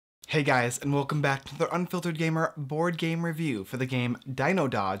Hey guys, and welcome back to the Unfiltered Gamer board game review for the game Dino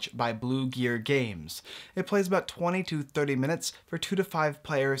Dodge by Blue Gear Games. It plays about 20 to 30 minutes for 2 to 5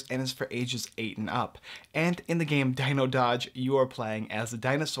 players and is for ages 8 and up. And in the game Dino Dodge, you are playing as a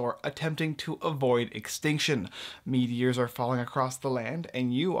dinosaur attempting to avoid extinction. Meteors are falling across the land,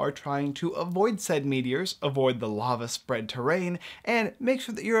 and you are trying to avoid said meteors, avoid the lava spread terrain, and make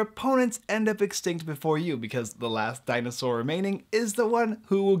sure that your opponents end up extinct before you, because the last dinosaur remaining is the one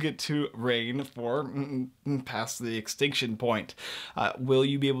who will get to reign for past the extinction point. Will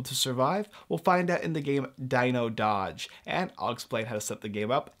you be able to survive? We'll find out in the game Dino Dodge, and I'll explain how to set the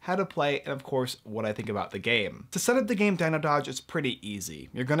game up, how to play, and of course what I think about the game. To set up the game Dino Dodge is pretty easy.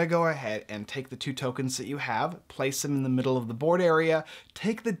 You're going to go ahead and take the 2 tokens that you have, place them in the middle of the board area,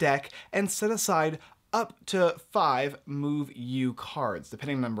 take the deck, and set aside up to 5 move you cards,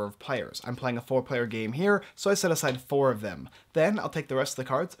 depending on the number of players. I'm playing a 4-player game here, so I set aside 4 of them. Then I'll take the rest of the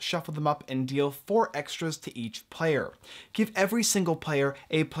cards, shuffle them up, and deal 4 extras to each player. Give every single player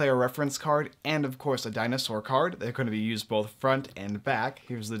a player reference card and, of course, a dinosaur card. They're going to be used both front and back.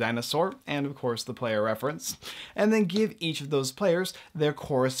 Here's the dinosaur and, of course, the player reference. And then give each of those players their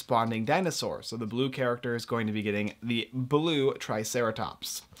corresponding dinosaur. So the blue character is going to be getting the blue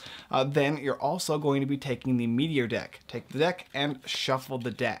Triceratops. Then you're also going to be taking the meteor deck. Take the deck and shuffle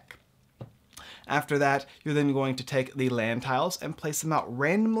the deck. After that, you're then going to take the land tiles and place them out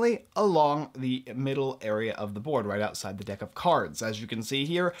randomly along the middle area of the board, right outside the deck of cards. As you can see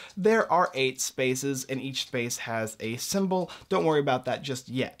here, there are 8 spaces, and each space has a symbol. Don't worry about that just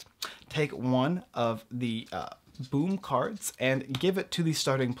yet. Take one of the boom cards and give it to the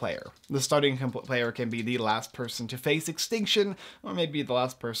starting player. The starting player can be the last person to face extinction, or maybe the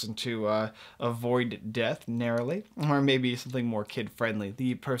last person to avoid death narrowly, or maybe something more kid-friendly,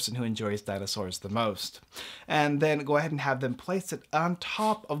 the person who enjoys dinosaurs the most. And then go ahead and have them place it on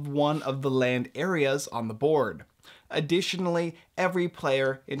top of one of the land areas on the board. Additionally, every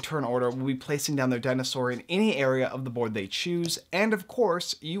player in turn order will be placing down their dinosaur in any area of the board they choose, and of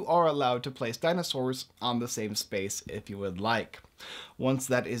course, you are allowed to place dinosaurs on the same space if you would like. Once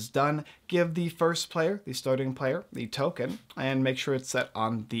that is done, give the first player, the starting player, the token, and make sure it's set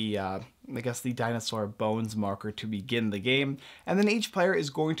on the, the dinosaur bones marker to begin the game. And then each player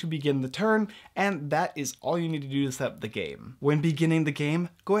is going to begin the turn, and that is all you need to do to set up the game. When beginning the game,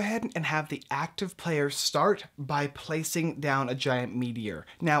 go ahead and have the active player start by placing down a giant meteor.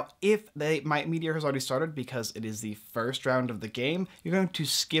 Now, if my meteor has already started because it is the first round of the game, you're going to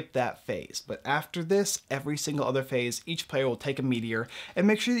skip that phase. But after this, every single other phase, each player will take a meteor and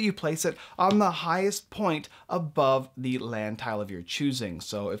make sure that you place it on the highest point above the land tile of your choosing.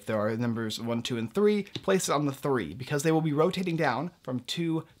 So if there are numbers 1, 2, and 3, place it on the 3, because they will be rotating down from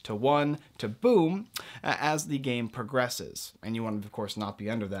 2 to 1 to boom as the game progresses. And you want to, of course, not be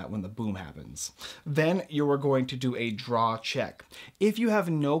under that when the boom happens. Then you are going to do a draw check. If you have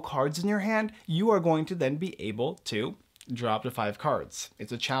no cards in your hand, you are going to then be able to draw up to 5 cards.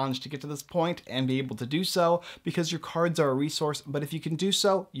 It's a challenge to get to this point and be able to do so because your cards are a resource, but if you can do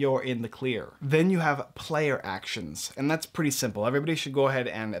so, you're in the clear. Then you have player actions, and that's pretty simple. Everybody should go ahead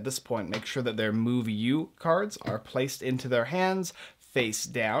and at this point make sure that their move you cards are placed into their hands face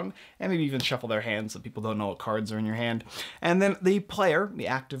down, and maybe even shuffle their hands so people don't know what cards are in your hand. And then the player, the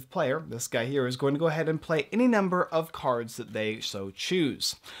active player, this guy here, is going to go ahead and play any number of cards that they so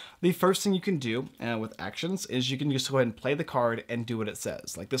choose. The first thing you can do with actions is you can just go ahead and play the card and do what it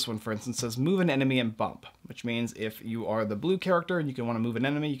says. Like this one, for instance, says move an enemy and bump, which means if you are the blue character and you can want to move an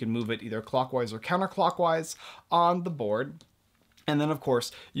enemy, you can move it either clockwise or counterclockwise on the board. And then, of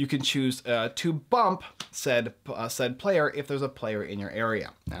course, you can choose to bump said player if there's a player in your area.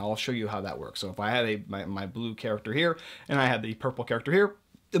 Now, I'll show you how that works. So if I had my blue character here, and I had the purple character here,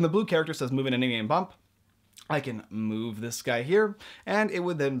 and the blue character says move an enemy and bump, I can move this guy here, and it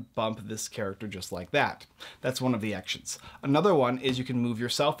would then bump this character just like that. That's one of the actions. Another one is you can move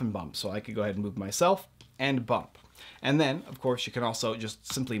yourself and bump. So I could go ahead and move myself and bump. And then, of course, you can also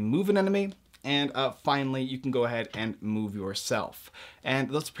just simply move an enemy, and finally, you can go ahead and move yourself. And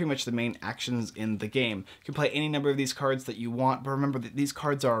that's pretty much the main actions in the game. You can play any number of these cards that you want, but remember that these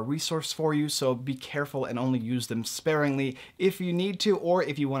cards are a resource for you, so be careful and only use them sparingly if you need to, or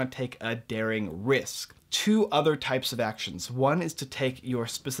if you want to take a daring risk. 2 other types of actions. One is to take your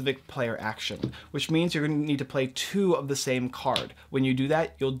specific player action, which means you're going to need to play 2 of the same card. When you do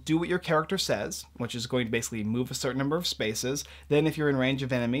that, you'll do what your character says, which is going to basically move a certain number of spaces. Then if you're in range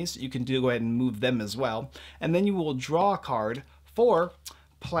of enemies, you can go ahead and move them as well. And then you will draw a card for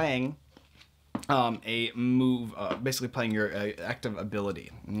playing a move, basically playing your active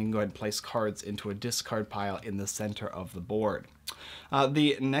ability. And you can go ahead and place cards into a discard pile in the center of the board.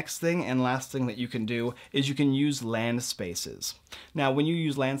 The next thing and last thing that you can do is you can use land spaces. Now, when you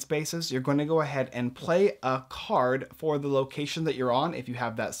use land spaces, you're going to go ahead and play a card for the location that you're on if you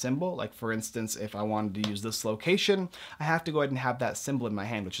have that symbol. Like, for instance, if I wanted to use this location, I have to go ahead and have that symbol in my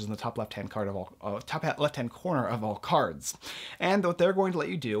hand, which is in the top left-hand corner of all cards. And what they're going to let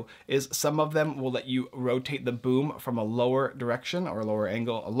you do is some of them will let you rotate the boom from a lower direction or a lower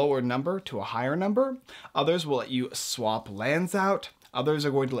angle, a lower number to a higher number. Others will let you swap lands out. Others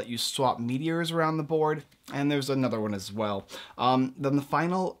are going to let you swap meteors around the board, and there's another one as well. Then the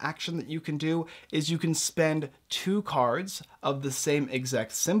final action that you can do is you can spend 2 cards of the same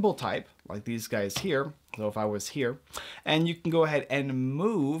exact symbol type, like these guys here, so if I was here, and you can go ahead and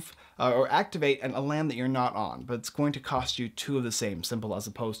move or activate a land that you're not on, but it's going to cost you 2 of the same symbol as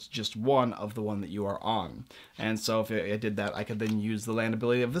opposed to just 1 of the one that you are on. And so if I did that, I could then use the land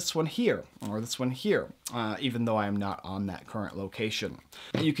ability of this one here, or this one here, even though I am not on that current location.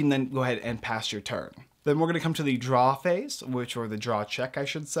 You can then go ahead and pass your turn. Then we're going to come to the draw phase, or the draw check, I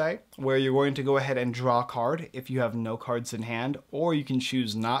should say, where you're going to go ahead and draw a card if you have no cards in hand, or you can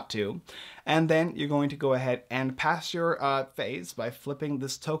choose not to. And then you're going to go ahead and pass your phase by flipping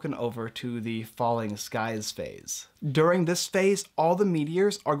this token over to the Falling Skies phase. During this phase, all the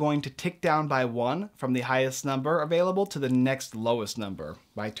meteors are going to tick down by 1 from the highest number available to the next lowest number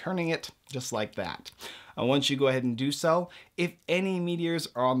by turning it just like that. Once you go ahead and do so, if any meteors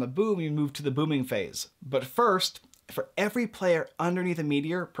are on the boom, you move to the booming phase. But first, for every player underneath a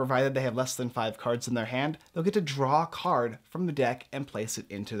meteor, provided they have less than 5 cards in their hand, they'll get to draw a card from the deck and place it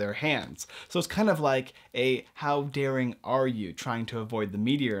into their hands. So it's kind of like a how daring are you trying to avoid the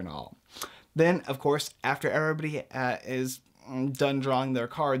meteor and all. Then, of course, after everybody is done drawing their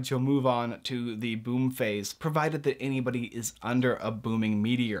cards, you'll move on to the boom phase, provided that anybody is under a booming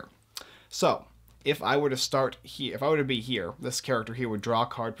meteor. So, if I were to start here, if I were to be here, this character here would draw a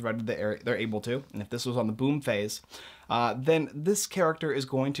card provided they're able to, and if this was on the boom phase, then this character is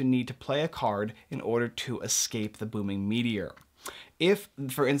going to need to play a card in order to escape the booming meteor. If,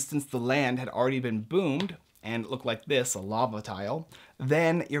 for instance, the land had already been boomed, and it looked like this, a lava tile,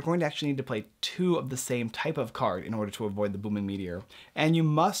 then you're going to actually need to play 2 of the same type of card in order to avoid the booming meteor. And you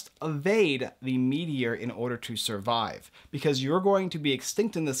must evade the meteor in order to survive, because you're going to be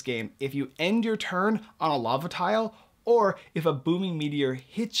extinct in this game if you end your turn on a lava tile, or if a booming meteor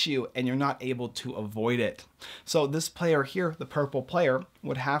hits you and you're not able to avoid it. So this player here, the purple player,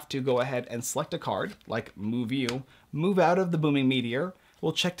 would have to go ahead and select a card, like move you, move out of the booming meteor.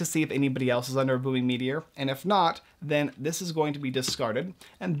 We'll check to see if anybody else is under a booming meteor, and if not, then this is going to be discarded,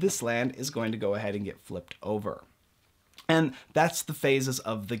 and this land is going to go ahead and get flipped over. And that's the phases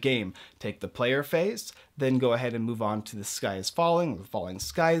of the game. Take the player phase, then go ahead and move on to the Sky is Falling, the Falling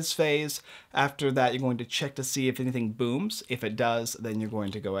Skies phase. After that, you're going to check to see if anything booms. If it does, then you're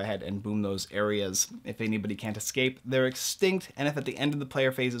going to go ahead and boom those areas. If anybody can't escape, they're extinct. And if at the end of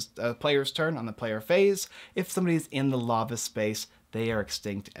the player's turn on the player phase, if somebody's in the lava space, they are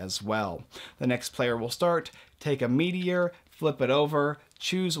extinct as well. The next player will start, take a meteor, flip it over,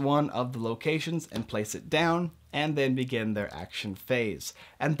 choose one of the locations and place it down, and then begin their action phase.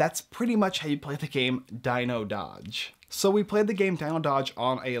 And that's pretty much how you play the game Dino Dodge. So we played the game Dino Dodge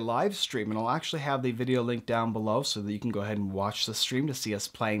on a live stream, and I'll actually have the video link down below so that you can go ahead and watch the stream to see us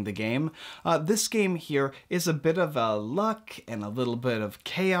playing the game. This game here is a bit of luck and a little bit of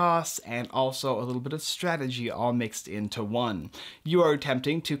chaos and also a little bit of strategy all mixed into one. You are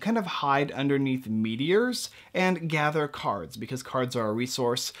attempting to kind of hide underneath meteors and gather cards, because cards are a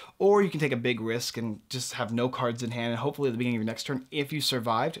resource, or you can take a big risk and just have no cards in hand, and hopefully at the beginning of your next turn, if you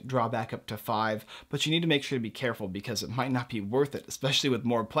survived, draw back up to 5. But you need to make sure to be careful, because it might not be worth it, especially with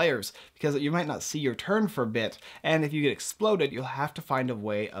more players, because you might not see your turn for a bit, and if you get exploded, you'll have to find a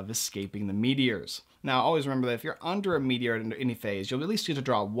way of escaping the meteors. Now, always remember that if you're under a meteor at any phase, you'll at least get to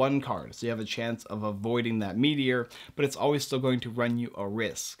draw 1 card, so you have a chance of avoiding that meteor, but it's always still going to run you a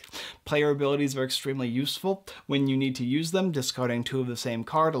risk. Player abilities are extremely useful when you need to use them, discarding 2 of the same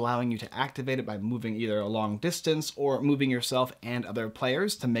card, allowing you to activate it by moving either a long distance or moving yourself and other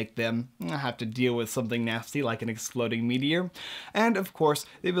players to make them have to deal with something nasty like an exploding meteor. And of course,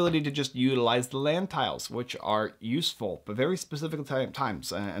 the ability to just utilize the land tiles, which are useful, but very specific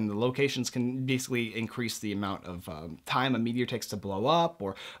times, and the locations can basically increase the amount of time a meteor takes to blow up,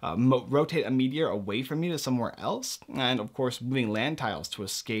 or rotate a meteor away from you to somewhere else, and of course moving land tiles to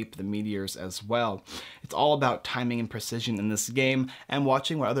escape the meteors as well. It's all about timing and precision in this game, and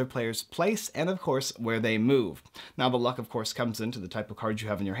watching where other players place, and of course where they move. Now the luck of course comes into the type of cards you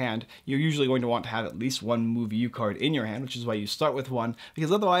have in your hand. You're usually going to want to have at least 1 move you card in your hand, which is why you start with one,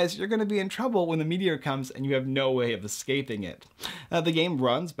 because otherwise you're going to be in trouble when the meteor comes and you have no way of escaping it. The game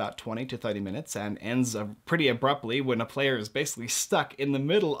runs about 20 to 30 minutes and ends pretty abruptly when a player is basically stuck in the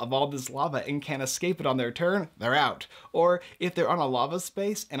middle of all this lava and can't escape it on their turn. They're out. Or if they're on a lava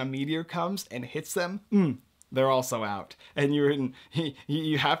space and a meteor comes and hits them, they're also out, and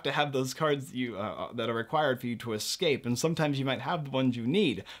you have to have those cards that are required for you to escape, and sometimes you might have the ones you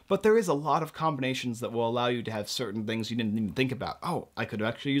need, but there is a lot of combinations that will allow you to have certain things you didn't even think about. Oh, I could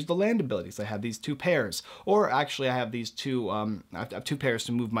actually use the land abilities. I have these 2 pairs, or actually I have these 2, I have 2 pairs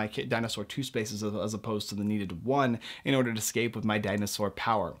to move my dinosaur 2 spaces as opposed to the needed 1 in order to escape with my dinosaur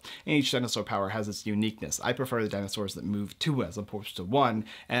power. And each dinosaur power has its uniqueness. I prefer the dinosaurs that move 2 as opposed to 1,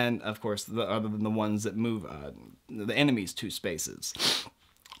 and of course, other than the ones that move the enemy's 2 spaces.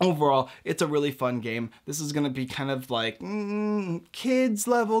 Overall, it's a really fun game. This is going to be kind of like kids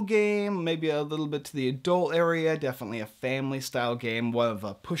level game, maybe a little bit to the adult area, definitely a family style game, one of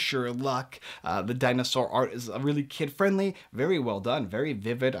a push your luck. The dinosaur art is really kid friendly, very well done, very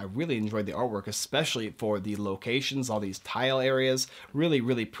vivid. I really enjoyed the artwork, especially for the locations, all these tile areas, really,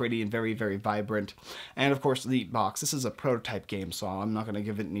 really pretty and very, very vibrant. And of course the box, this is a prototype game, so I'm not going to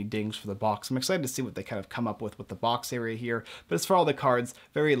give it any dings for the box. I'm excited to see what they kind of come up with the box area here, but it's for all the cards,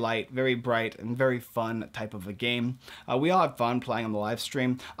 very light, very bright, and very fun type of a game. We all had fun playing on the live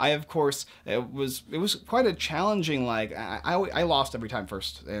stream. Of course, it was quite a challenging, like, I lost every time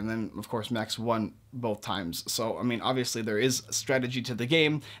first, and then of course Max won both times. So, I mean, obviously there is strategy to the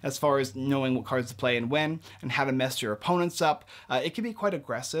game as far as knowing what cards to play and when, and how to mess your opponents up. It can be quite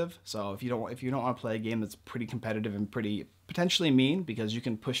aggressive, so if you don't want to play a game that's pretty competitive and pretty potentially mean, because you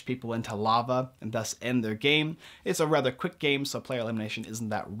can push people into lava and thus end their game. It's a rather quick game, so player elimination isn't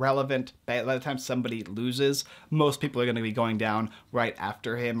that relevant. By the time somebody loses, most people are going to be going down right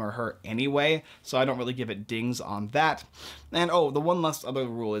after him or her anyway, so I don't really give it dings on that. And oh, the one last other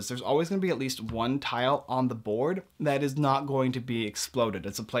rule is there's always going to be at least 1 tile on the board that is not going to be exploded.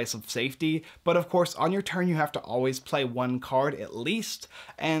 It's a place of safety, but of course on your turn you have to always play 1 card at least,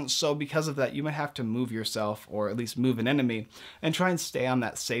 and so because of that you might have to move yourself, or at least move an enemy, and try and stay on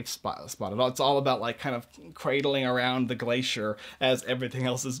that safe spot. It's all about like kind of cradling around the glacier as everything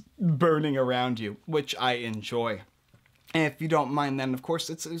else is burning around you, which I enjoy. And if you don't mind, then of course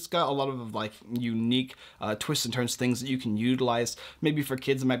it's got a lot of like unique twists and turns, things that you can utilize. Maybe for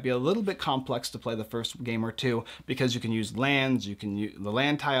kids it might be a little bit complex to play the first game or 2, because you can use lands, you can use the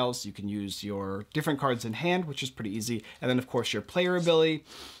land tiles, you can use your different cards in hand, which is pretty easy, and then of course your player ability.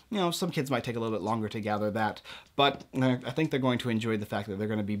 You know, some kids might take a little bit longer to gather that, but I think they're going to enjoy the fact that they're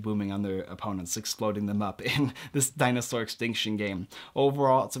going to be booming on their opponents, exploding them up in this dinosaur extinction game.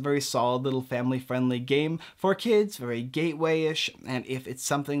 Overall, it's a very solid little family-friendly game for kids, very gateway-ish, and if it's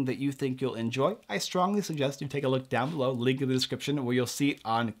something that you think you'll enjoy, I strongly suggest you take a look down below, link in the description, where you'll see it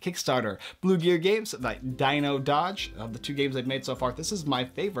on Kickstarter. Blue Gear Games, like Dino Dodge, of the 2 games I've made so far, this is my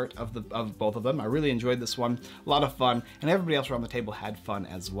favorite of both of them. I really enjoyed this one, a lot of fun, and everybody else around the table had fun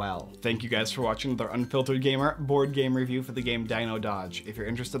as well. Thank you guys for watching the Unfiltered Gamer board game review for the game Dino Dodge. If you're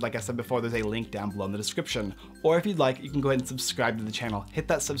interested, like I said before, there's a link down below in the description. Or if you'd like, you can go ahead and subscribe to the channel. Hit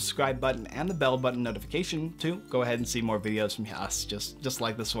that subscribe button and the bell button notification to go ahead and see more videos from us, just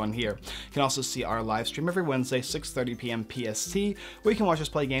like this one here. You can also see our live stream every Wednesday, 6:30 p.m. PST, where you can watch us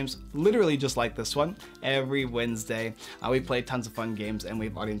play games literally just like this one every Wednesday. We play tons of fun games and we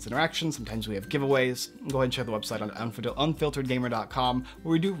have audience interaction. Sometimes we have giveaways. Go ahead and check the website on unfilteredgamer.com,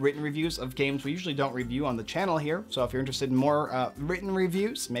 where we do written reviews of games we usually don't review on the channel here. So if you're interested in more written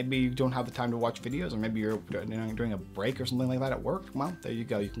reviews, maybe you don't have the time to watch videos, or maybe you're doing a break or something like that at work, well, there you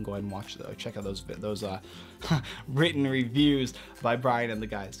go. You can go ahead and watch check out those written reviews by Brian and the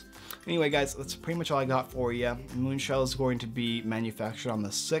guys. Anyway, guys, that's pretty much all I got for you. Moonshell is going to be manufactured on the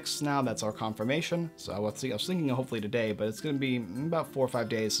 6th now. That's our confirmation. So I was thinking hopefully today, but it's going to be about 4 or 5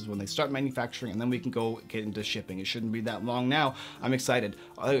 days is when they start manufacturing, and then we can go get into shipping. It shouldn't be that long now. I'm excited.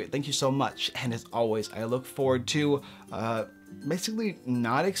 Thank you so much. And as always, I look forward to basically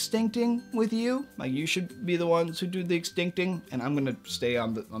not extincting with you. Like, you should be the ones who do the extincting, and I'm going to stay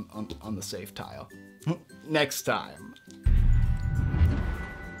on the safe tile. Next time.